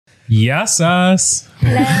Yes, us.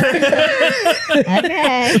 Okay.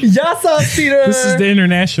 Yes, us, Peter. This is the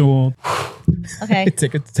international. Okay.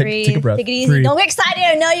 Take a breath. Take it easy. Breathe. Don't get excited.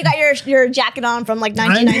 I know you got your jacket on from like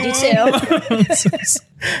 1992.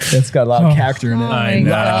 It's got a lot of character in it. I my know.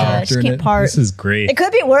 gosh. Character in Can't it. part. This is great. It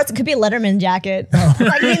could be worse. It could be a Letterman jacket.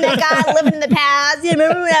 Like being that guy living in the past. You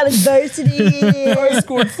remember when I was varsity? I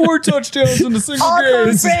scored 4 touchdowns in a single All game.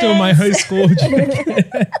 This is still my high school.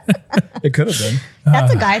 It could have been.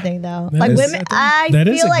 That's a guy thing, though. Like is- women, I that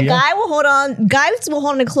is feel a like deal. guys will hold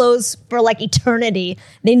on to clothes for like eternity.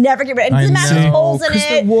 They never get rid of it. Doesn't matter if there's holes in because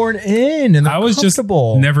they're it. worn in and they're I was just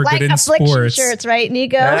comfortable. never Like good in affliction sports. shirts, right,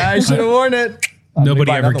 Nico? I should have worn it.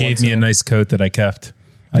 Nobody ever gave me a nice coat that I kept.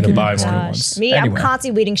 I had to buy one. once. Me, Anyway. I'm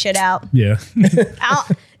constantly weeding shit out. Yeah.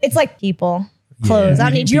 It's like people. Clothes. I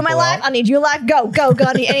need you in my people life. out. I need you in life. Go. I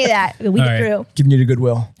don't need any of that. We get right. through. Giving you the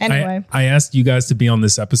goodwill. Anyway. I asked you guys to be on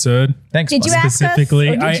this episode. Thanks. Did you buddy. ask us, Specifically,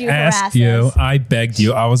 or did I you asked harass you, us? I begged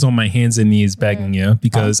you, I was on my hands and knees begging you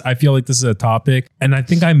because I feel like this is a topic and I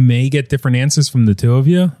think I may get different answers from the two of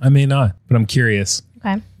you. I may not, but I'm curious.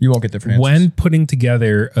 Okay. You won't get different answers. When putting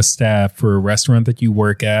together a staff for a restaurant that you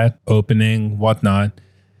work at, opening, whatnot,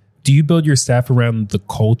 do you build your staff around the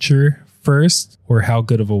culture first or how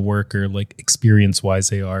good of a worker, like experience wise,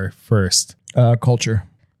 they are first? Culture.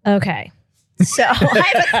 Okay. So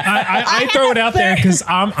I throw it out there because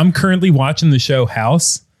I'm currently watching the show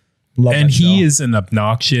House. Love And that he show. is an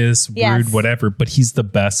obnoxious, Yes. rude, whatever, but he's the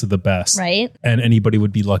best of the best. Right. And anybody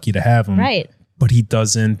would be lucky to have him. Right. But he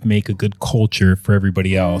doesn't make a good culture for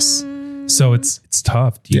everybody else. So it's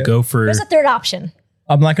tough. Do you Yeah. go for... There's a third option.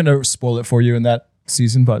 I'm not going to spoil it for you in that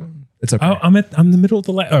season, but it's okay. Oh, I'm in the middle of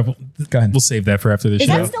the... Go ahead. We'll save that for after the Is show.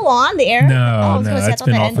 that still on the air? No, I was no, gonna say, I that's thought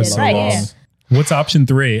been that off for ended. so Right, long. yeah. What's option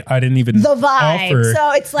 3? I didn't even The vibe. offer.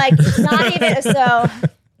 So it's like, it's not even, so,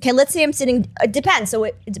 okay, let's say I'm sitting, it depends. So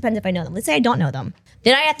it depends if I know them. Let's say I don't know them.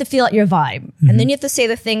 Then I have to feel out your vibe. And then you have to say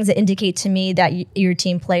the things that indicate to me that you're a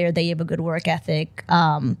team player, that you have a good work ethic,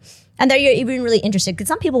 and that you're even really interested. Because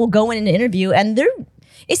some people will go in an interview and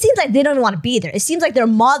it seems like they don't even want to be there. It seems like their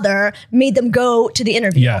mother made them go to the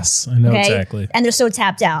interview. Yes, I know exactly. And they're so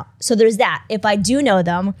tapped out. So there's that. If I do know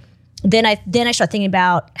them, then I start thinking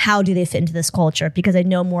about how do they fit into this culture because I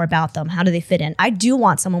know more about them. How do they fit in? I do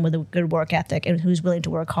want someone with a good work ethic and who's willing to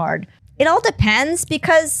work hard. It all depends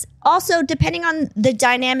because also depending on the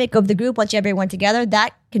dynamic of the group, once you have everyone together,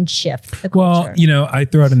 that can shift the culture. Well, I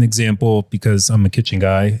throw out an example because I'm a kitchen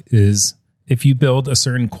guy is if you build a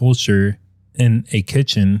certain culture in a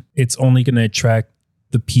kitchen, it's only going to attract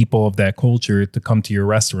the people of that culture to come to your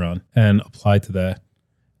restaurant and apply to that.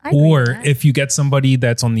 I agree Or with that. if you get somebody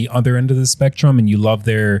that's on the other end of the spectrum and you love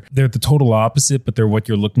they're the total opposite, but they're what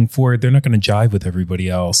you're looking for, they're not going to jive with everybody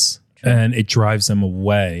else. And it drives them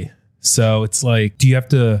away. So it's like, do you have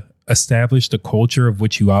to establish the culture of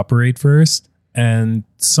which you operate first? And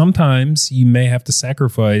sometimes you may have to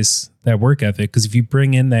sacrifice that work ethic because if you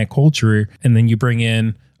bring in that culture and then you bring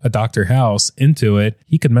in a Dr. House into it,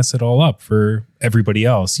 he could mess it all up for everybody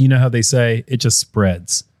else. You know how they say it just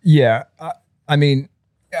spreads. Yeah. I mean,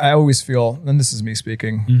 I always feel, and this is me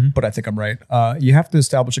speaking, but I think I'm right. You have to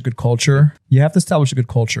establish a good culture.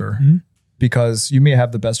 Because you may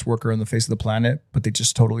have the best worker on the face of the planet, but they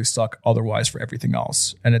just totally suck otherwise for everything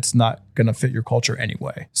else. And it's not going to fit your culture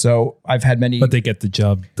anyway. So I've had many... But they get the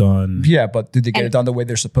job done. Yeah, but did they get it done the way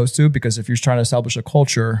they're supposed to? Because if you're trying to establish a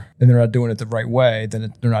culture and they're not doing it the right way,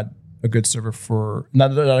 then they're not a good server for...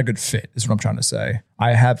 Not a good fit is what I'm trying to say.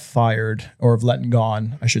 I have fired, or have let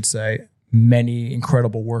gone, I should say, many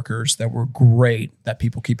incredible workers that were great that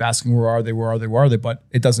people keep asking, where are they? But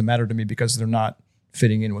it doesn't matter to me because they're not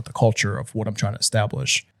fitting in with the culture of what I'm trying to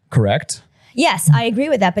establish. Correct? Yes, I agree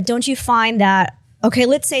with that. But don't you find that, okay,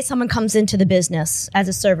 let's say someone comes into the business as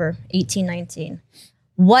a server, 18, 19.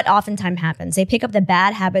 What oftentimes happens? They pick up the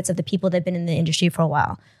bad habits of the people that have been in the industry for a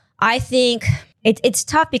while. I think it's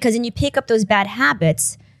tough because then you pick up those bad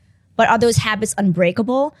habits, but are those habits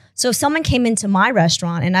unbreakable? So if someone came into my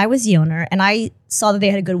restaurant and I was the owner and I saw that they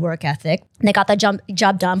had a good work ethic and they got that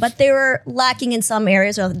job done, but they were lacking in some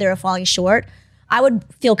areas or they were falling short, I would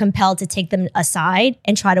feel compelled to take them aside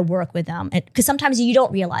and try to work with them. Because sometimes you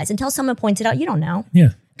don't realize until someone points it out, you don't know. Yeah.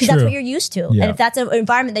 Because that's what you're used to. Yeah. And if that's an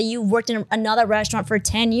environment that you worked in another restaurant for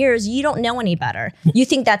 10 years, you don't know any better. You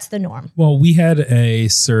think that's the norm. Well, we had a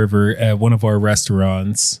server at one of our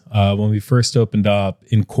restaurants when we first opened up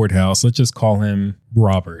in Courthouse. Let's just call him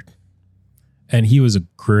Robert. And he was a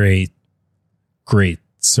great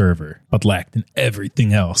server, but lacked in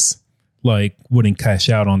everything else. Like wouldn't cash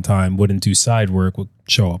out on time, wouldn't do side work, would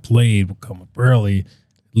show up late, would come up early.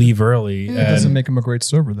 leave early. It doesn't make him a great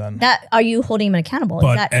server then. That are you holding him accountable?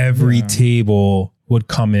 But every table would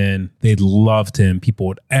come in. They loved him. People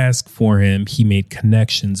would ask for him. He made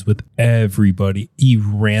connections with everybody. He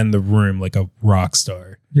ran the room like a rock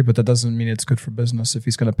star. Yeah, but that doesn't mean it's good for business if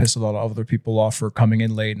he's going to piss a lot of other people off for coming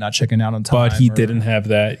in late, not checking out on time. But he didn't have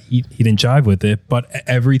that. He didn't jive with it. But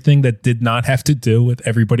everything that did not have to do with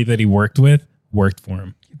everybody that he worked with worked for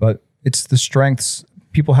him. But it's the strengths.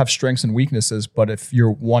 People have strengths and weaknesses, but if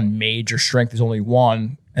your one major strength is only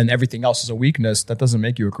one and everything else is a weakness, that doesn't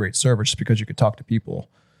make you a great server just because you could talk to people.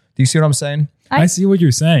 Do you see what I'm saying? I see what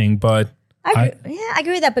you're saying, but I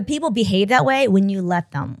agree with that. But people behave that way when you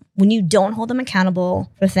let them, when you don't hold them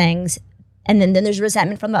accountable for things. And then there's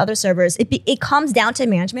resentment from the other servers. It comes down to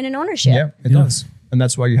management and ownership. Yeah, it does. And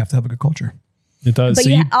that's why you have to have a good culture. It does. But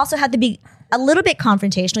you also have to be a little bit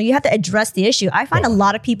confrontational. You have to address the issue. I find a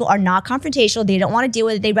lot of people are not confrontational. They don't want to deal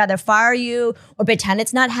with it. They'd rather fire you or pretend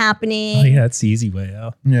it's not happening. Oh, yeah, that's the easy way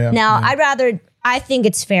out. Yeah. Now, I think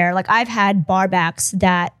it's fair. Like I've had bar backs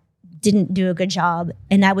that didn't do a good job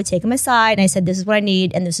and I would take them aside and I said, this is what I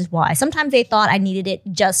need and this is why. Sometimes they thought I needed it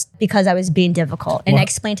just because I was being difficult. And I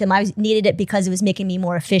explained to them I needed it because it was making me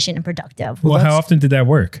more efficient and productive. Well, how often did that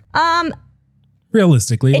work?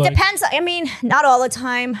 Realistically. It depends. I mean, not all the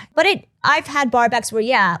time, but I've had bar backs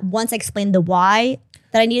where, once I explained the why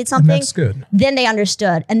that I needed something, that's good. Then they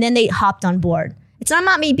understood and then they hopped on board. It's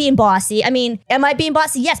not me being bossy. I mean, am I being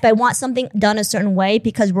bossy? Yes, but I want something done a certain way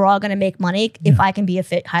because we're all going to make money if I can be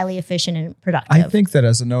highly efficient and productive. I think that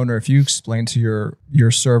as an owner, if you explain to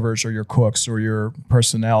your servers or your cooks or your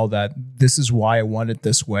personnel that this is why I want it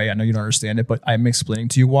this way, I know you don't understand it, but I'm explaining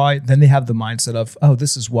to you why, then they have the mindset of, oh,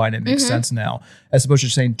 this is why and it makes sense now. As opposed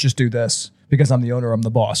to saying, just do this. Because I'm the owner, I'm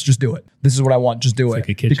the boss. Just do it. This is what I want. Just do it.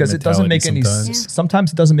 Like because it doesn't make any sense.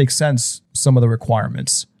 Sometimes it doesn't make sense, some of the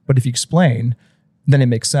requirements. But if you explain, then it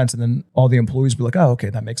makes sense. And then all the employees will be like, oh,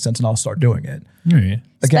 okay, that makes sense. And I'll start doing it. Right.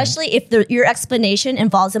 Especially if your explanation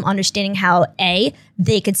involves them understanding how A,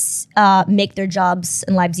 they could make their jobs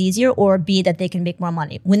and lives easier, or B, that they can make more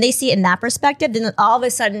money. When they see it in that perspective, then all of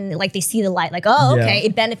a sudden, like they see the light, like, oh, okay,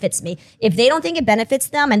 it benefits me. If they don't think it benefits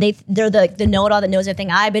them and they're the know-it-all that knows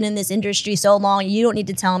everything, I've been in this industry so long, you don't need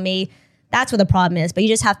to tell me. That's what the problem is. But you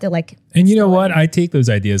just have to And you know what? I take those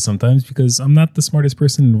ideas sometimes because I'm not the smartest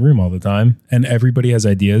person in the room all the time. And everybody has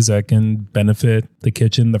ideas that can benefit the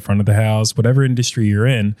kitchen, the front of the house, whatever industry you're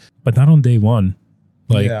in, but not on day one.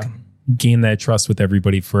 Gain that trust with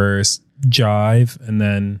everybody first, jive, and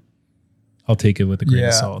then I'll take it with a grain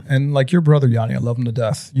of salt. And like your brother, Yanni, I love him to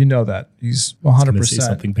death. You know that. He's 100%. Say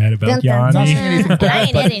something bad about Yanni. I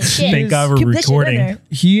ain't editing shit. Thank God we're recording.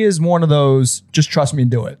 He is one of those, just trust me and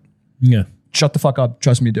do it. Yeah. Shut the fuck up.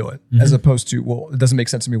 Trust me, do it. As opposed to, well, it doesn't make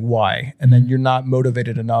sense to me. Why? And then you're not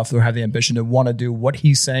motivated enough or have the ambition to want to do what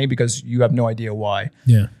he's saying because you have no idea why.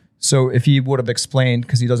 Yeah. So if he would have explained,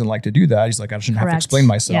 because he doesn't like to do that, he's like, I shouldn't have to explain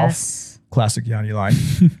myself. Yes. Classic Yanni line.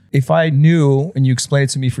 If I knew and you explained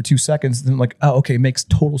it to me for 2 seconds, then I'm like, oh, okay, it makes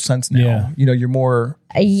total sense now. Yeah. You know, you're more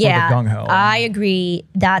gung-ho. I agree.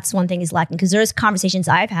 That's one thing he's lacking because there's conversations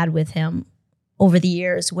I've had with him over the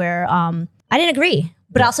years where I didn't agree.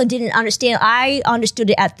 But also didn't understand. I understood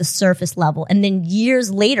it at the surface level. And then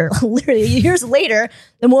years later, literally years later,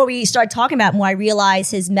 the more we start talking about it, more I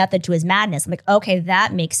realize his method to his madness. I'm like, okay,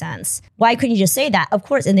 that makes sense. Why couldn't you just say that? Of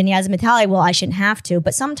course. And then he has a mentality, well, I shouldn't have to.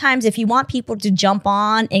 But sometimes if you want people to jump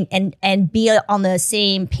on and be on the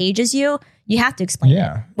same page as you, you have to explain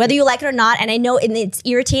it. Whether you like it or not. And I know it's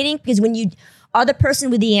irritating because when you are the person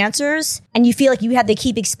with the answers and you feel like you have to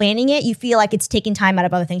keep explaining it, you feel like it's taking time out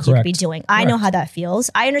of other things you could be doing. I know how that feels.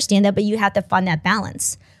 I understand that, but you have to find that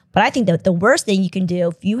balance. But I think that the worst thing you can do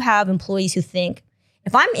if you have employees who think,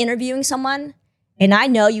 if I'm interviewing someone and I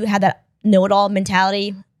know you have that know-it-all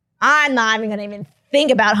mentality, I'm not even going to think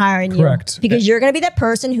about hiring you. Because you're going to be that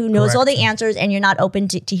person who knows all the answers and you're not open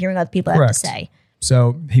to hearing what other people have to say.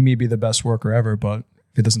 So he may be the best worker ever, but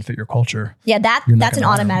if it doesn't fit your culture. Yeah, that's an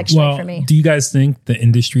automatic strike for me. Do you guys think the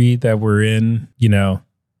industry that we're in,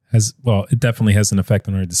 it definitely has an effect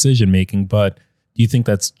on our decision making, but do you think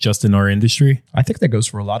that's just in our industry? I think that goes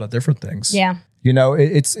for a lot of different things. Yeah.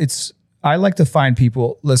 I like to find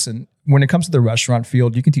people, listen, when it comes to the restaurant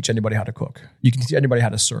field, you can teach anybody how to cook. You can teach anybody how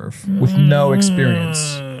to serve with no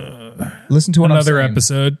experience. Listen to another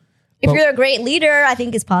episode. If you're a great leader, I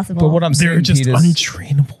think it's possible. But what I'm saying, there are just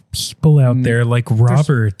untrainable people out there like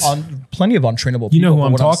Robert. Plenty of untrainable people. You know who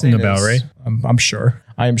I'm talking about, right? I'm sure.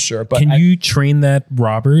 I am sure. But can you train that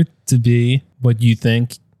Robert to be what you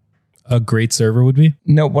think a great server would be?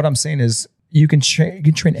 No, what I'm saying is you can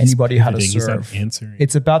train anybody how to pivoting. He's not serve. answering.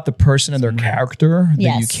 It's about the person and their character that you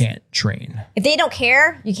Yes. can't train. If they don't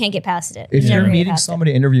care, you can't get past it. If Never you're get meeting past it.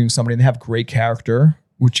 somebody, interviewing somebody, and they have great character,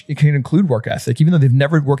 which it can include work ethic, even though they've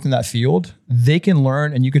never worked in that field, they can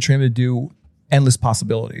learn and you can train them to do endless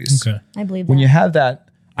possibilities. Okay. I believe When that. you have that,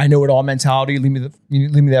 I know it all mentality, leave me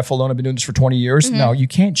the F alone. I've been doing this for 20 years. No, you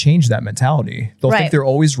can't change that mentality. They'll think Right. they're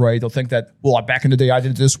always right. They'll think that, well, back in the day, I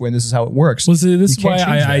did it this way and this is how it works. Well, see, this You is why can't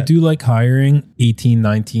change I that. do like hiring 18,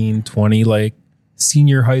 19, 20, like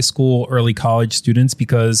senior high school, early college students,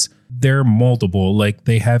 because they're moldable. Like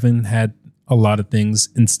they haven't had a lot of things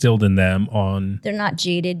instilled in them on. They're not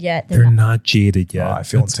jaded yet. They're not jaded yet. I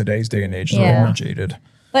feel in today's day and age, they're Yeah. all jaded.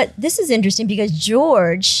 But this is interesting because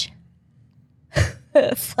George,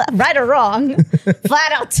 right or wrong,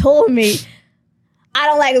 flat out told me, I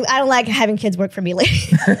don't like having kids work for me later.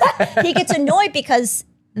 He gets annoyed because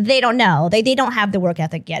they don't know. They don't have the work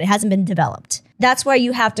ethic yet. It hasn't been developed. That's why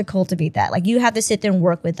you have to cultivate that. Like you have to sit there and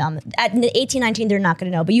work with them. At 18, 19, they're not going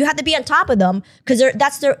to know. But you have to be on top of them because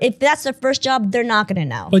if that's their first job, they're not going to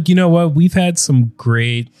know. But you know what? We've had some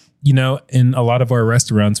great, in a lot of our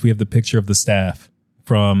restaurants, we have the picture of the staff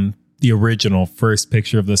from the original first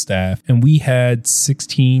picture of the staff. And we had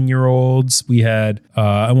 16-year-olds. We had,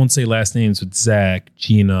 I won't say last names, but Zach,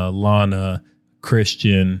 Gina, Lana,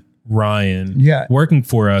 Christian, Ryan, Yeah. working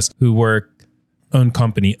for us who work own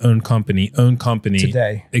company.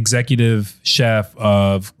 Today. Executive chef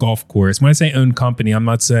of golf course. When I say own company, I'm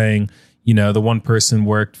not saying, the one person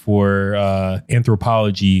worked for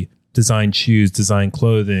anthropology, designed shoes, designed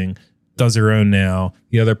clothing, does her own now.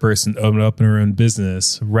 The other person opened up her own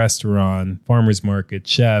business, restaurant, farmer's market,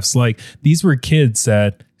 chefs. Like these were kids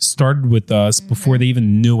that started with us before they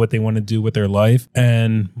even knew what they wanted to do with their life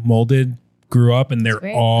and molded, grew up, and they're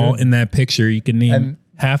great. all in that picture. You can name And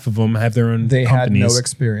half of them have their own They had companies. no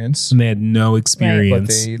experience, And they had no but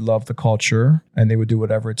experience. they loved the culture and they would do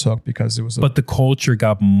whatever it took because it was But the culture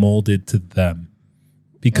got molded to them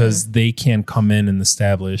because they can't come in and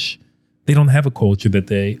establish. They don't have a culture that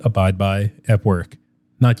they abide by at work.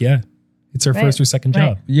 Not yet. It's their Right. first or second Right.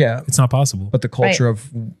 job. yeah. It's not possible. But the culture of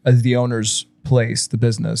as the owner's place, the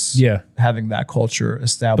business, Yeah. having that culture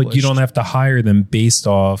established. But you don't have to hire them based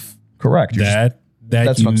off correct. You're just- that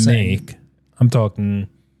that's you what I'm saying. make. I'm talking.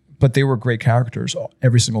 but they were great characters,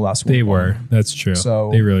 every single last one. They of them. were. That's true. So-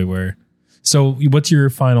 they really were. So what's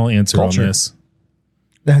your final answer Culture. on this?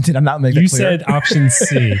 Did I not make You that clear? said option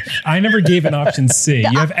C. I never gave an option C.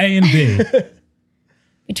 You have A and B.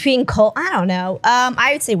 Between I don't know.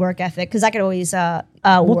 I would say work ethic because I could always.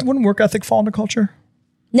 Wouldn't work ethic fall into culture?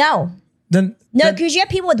 No, Then because you have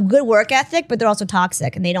people with good work ethic, but they're also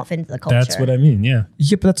toxic and they don't fit into the culture. That's what I mean. Yeah.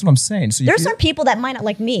 yeah, but that's what I'm saying. So There's some people that might not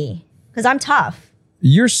like me because I'm tough.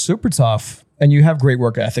 you're super tough and you have great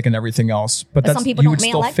work ethic and everything else, but that's some people you don't would may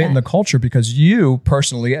still like fit in that. the culture because you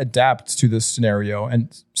personally adapt to this scenario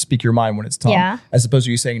and speak your mind when it's time. Yeah. As opposed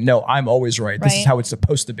to you saying, no, I'm always right. This is Right. how it's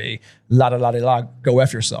supposed to be. La da la da la. Go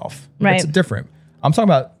F yourself. Right. That's different. I'm talking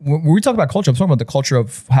about when we talk about culture, I'm talking about the culture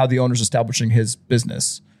of how the owner's establishing his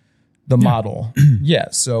business, the model. Yeah.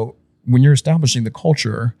 So when you're establishing the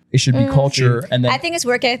culture, it should be culture and then I think it's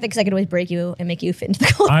work ethic because I could always break you and make you fit into the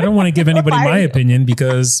culture. I don't want to give anybody Fire my you. opinion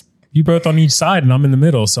because you both on each side and I'm in the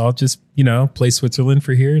middle. So I'll just, play Switzerland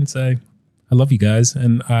for here and say, I love you guys.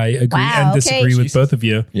 And I agree Wow, and okay. disagree with both of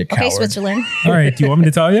you. you Okay, coward. Switzerland. All right. Do you want me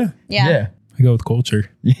to tell you? Yeah. Yeah. I go with culture.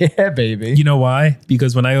 Yeah, baby. You know why?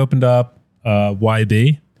 Because when I opened up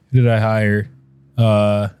YB, who did I hire?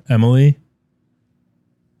 Emily,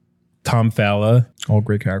 Tom Falla, All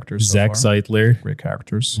great characters. so Zach far. Seitler, Great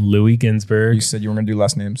characters. Louis Ginsburg. You said you were going to do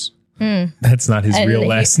last names. That's not his I real didn't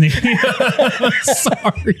last name.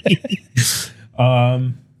 Sorry.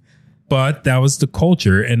 But that was the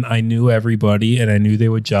culture, and I knew everybody, and I knew they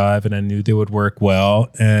would jive, and I knew they would work well,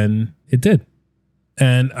 and it did.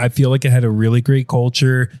 And I feel like it had a really great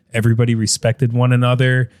culture. Everybody respected one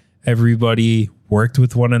another. Everybody worked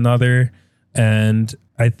with one another. And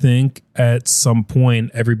I think at some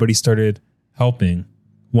point, everybody started helping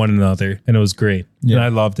one another, and it was great. Yeah. And I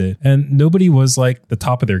loved it. And nobody was like the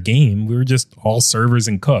top of their game. We were just all servers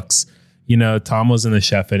and cooks. Tom wasn't a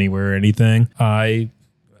chef anywhere or anything. I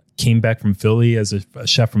came back from Philly as a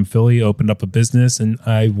chef from Philly, opened up a business, and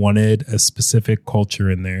I wanted a specific culture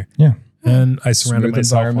in there. Yeah. And I surrounded Smooth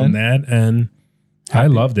myself on environment. that, and I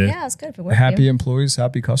loved it. Yeah, it's good for work. Happy employees,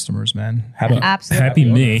 happy customers, man. Happy. Absolutely. Happy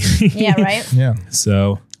me. Yeah, right? Yeah.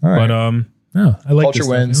 So, All right. but no, I like Culture this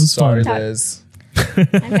stuff. It wins. was Sorry, fun. Liz.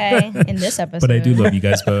 Okay. In this episode. But I do love you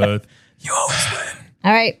guys both. You always win.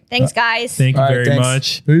 All right. Thanks, guys. Thank you All right, very thanks.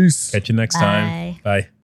 much. Peace. Catch you next time. Bye. Bye.